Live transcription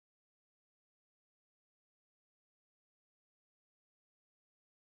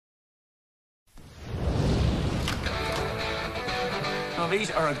These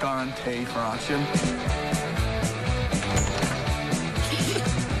are a guarantee for action.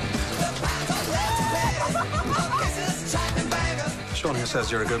 Sean here says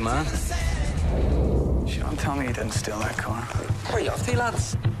you're a good man. Sean, tell me you didn't steal that car. Where are you off to,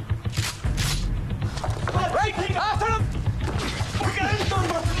 lads? Right, after him!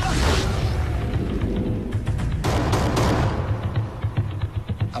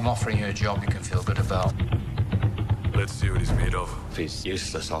 I'm offering you a job you can feel good about. Let's see what he's made of. If he's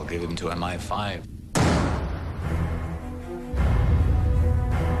useless, I'll give him to MI5.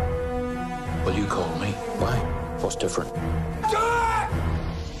 Will you call me? Why? What's different? Yeah,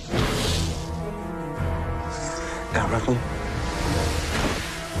 I reckon.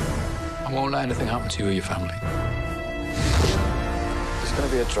 I won't let anything happen to you or your family. There's going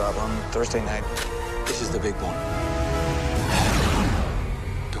to be a job on Thursday night. This is the big one.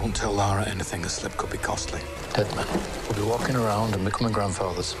 Don't tell Lara anything. The slip could be costly. Dead men will be walking around and becoming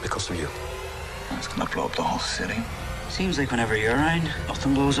grandfathers because of you. It's going to blow up the whole city. Seems like whenever you're around,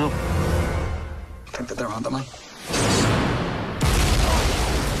 nothing blows up. I think that they're onto me.